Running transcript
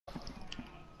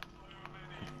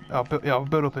I'll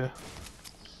build up here.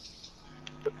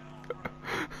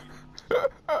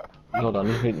 Hold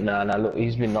on, nah, look,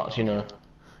 he's been nuts, you know.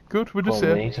 Good, we're just We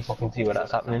here. need to fucking see where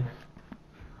that's happening.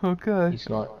 Okay. He's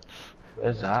not.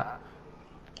 Where's that?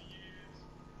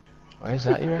 Where's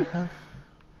that, you reckon?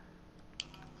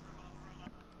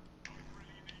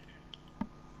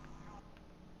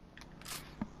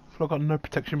 I've got no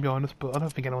protection behind us, but I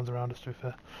don't think anyone's around us, to be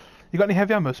fair. You got any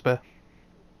heavy ammo spare?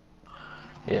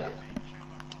 Yeah.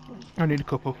 I need a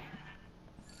couple.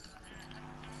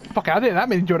 Fuck, I didn't that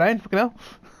many, Jordan. Fucking hell.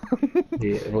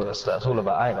 Yeah, well, that's all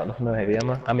about. I ain't got nothing, no heavy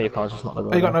ammo. How many cars just not the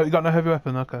Oh, you got no heavy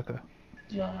weapon? Okay, okay.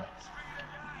 Yeah.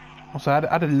 Also, I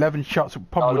had 11 shots.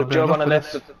 Probably would have been Joe enough on the for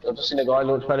left. this. I've just seen a guy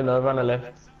launch padding over on the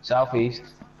left. Southeast.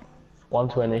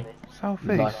 120.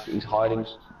 Southeast. He's hiding.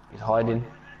 He's hiding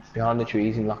behind the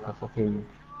trees in like a fucking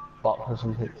box or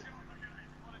something.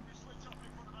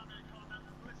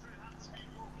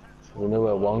 We know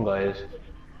where one guy is.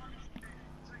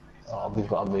 Oh, we've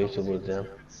got to move towards them.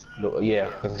 Look, yeah,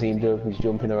 I can see him. He's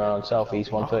jumping around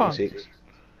southeast 136.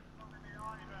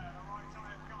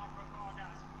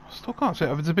 Still can't see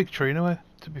it. There's a big tree anyway,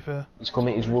 to be fair. He's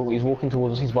coming. He's walking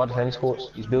towards us. He's by the tennis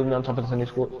courts. He's building on top of the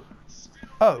tennis courts.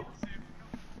 Oh.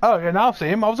 Oh, yeah, now I see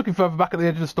him. I was looking further back at the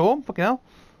edge of the storm. Fucking hell.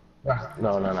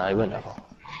 No, he went that far. Do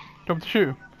you want me to shoot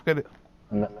him? Forget it.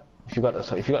 No. If you got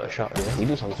the shot, yeah, you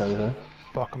do something there.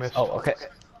 Fuck, I missed. Oh, okay.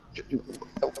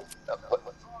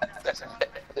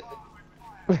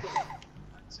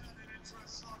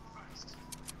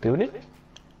 Building?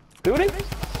 Building?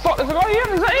 Fuck, there's a guy here,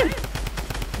 is that him?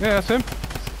 Yeah, that's him.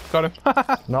 Got him.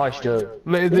 Nice, Joe.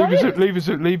 Leave his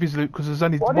loot, because there's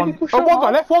only Why one. did he push Oh, so one guy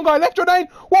hard? left, Jordan!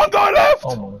 One guy left!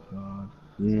 Oh my god.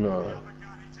 No.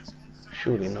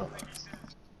 Surely not.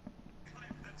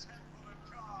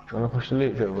 Do you want to push the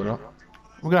loot bit or not?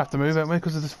 We're gonna have to move, aren't we?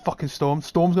 Because of this fucking storm.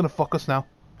 Storm's gonna fuck us now.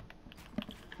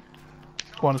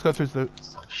 Go on, let's go through his loot.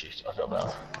 Oh shit, I dropped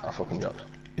down. I fucking dropped.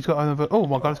 He's got another. Oh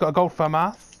my god, he's got a gold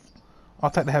FAMAS. I'll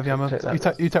take the heavy ammo.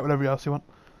 Take You take whatever else you want.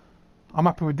 I'm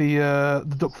happy with the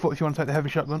duck foot if you want to take the heavy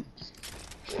shotgun.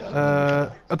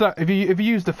 I don't. Have you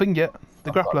used the thing yet?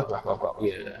 The grappler.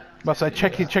 Yeah. But I say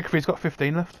check if he's got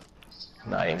 15 left.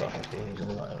 Nah, he ain't got 15. He's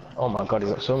only got... Oh my god,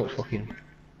 he's got so much fucking.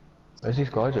 Where's these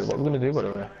guys? What are we gonna do by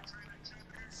the way?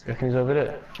 You reckon he's over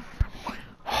there?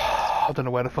 I don't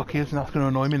know where the fuck he is, and that's gonna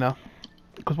annoy me now.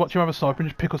 Because watch him have a sniper and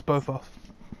just pick us both off.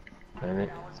 Ain't it?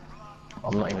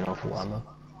 I'm not even on for one though.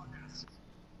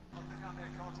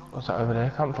 What's that over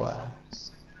there? Campfire?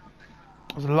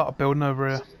 There's a lot of building over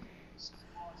here.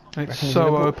 And it's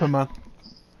so open, man.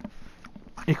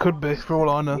 He could be, for all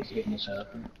I know.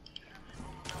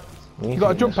 You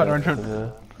got a jump pad or anything?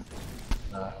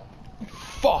 No.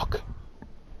 Fuck!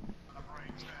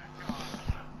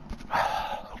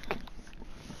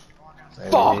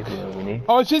 Fuck!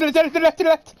 Oh, it's to the left, to the left, to the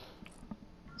left!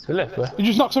 To the left, where? You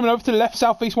just knocked something over to the left,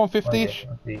 southeast 150-ish.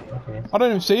 Okay. I don't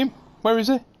even see him. Where is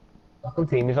he? I can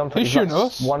see him, he's on He's shooting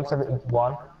us.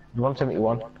 171.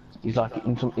 171. He's like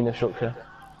in a structure.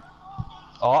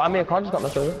 Oh, I mean, I can't just got my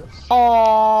shoulder.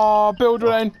 Oh, build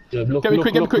lane. Get me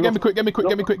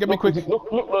quick.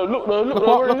 Look,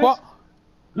 what?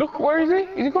 Look, where is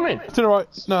he? Is he coming? To the right.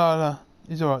 No.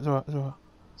 He's alright.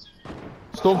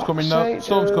 Storm's coming now.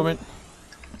 Storm's coming.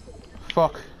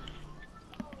 Fuck.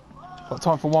 Got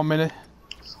time for 1 minute.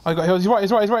 I got. He's right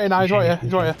here now. He's right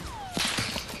here.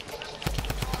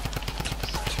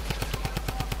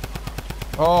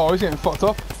 Oh, he's getting fucked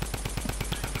up.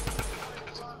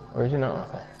 Where is he now?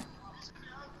 Okay.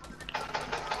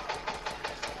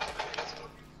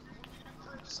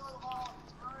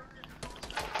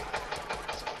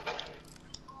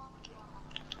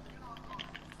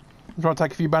 I'm trying to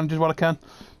take a few bandages while I can.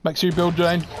 Make sure you build,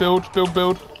 Jane. Build.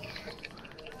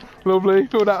 Lovely.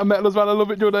 Build out of metal as well. I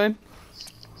love it, Jordan.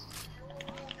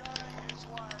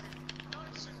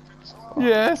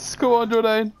 Yes, go on,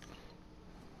 Jordan.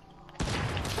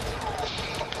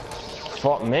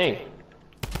 Fuck me.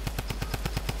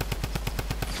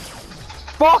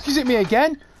 Fuck, is it me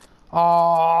again?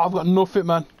 Oh, I've got nothing,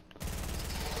 man.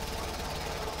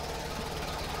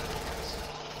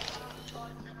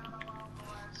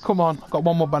 Come on, I've got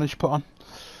one more bandage to put on.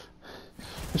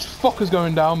 This fucker's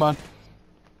going down, man.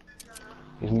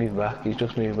 He's moved back. He's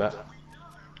just moved back.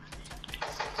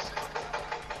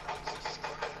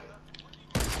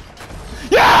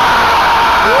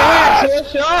 Yeah!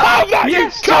 Yes! Have that, you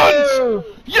cunt!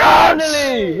 Yes!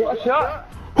 Finally! What a shot!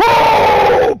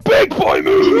 Oh, big boy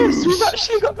move! Yes, we've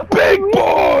actually got the big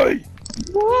boy!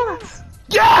 What?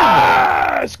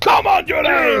 Yes! Come on,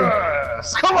 Jordan!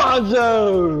 Yes! Come on,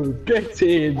 Joe! Get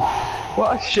in!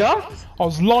 What a shot! I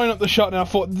was lining up the shot and I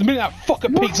thought, the minute that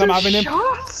fucker peeks, I'm having him.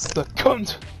 The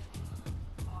cunt.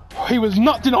 He was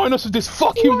not denying us of this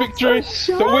fucking victory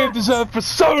that we've deserved for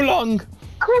so long.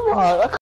 Come on.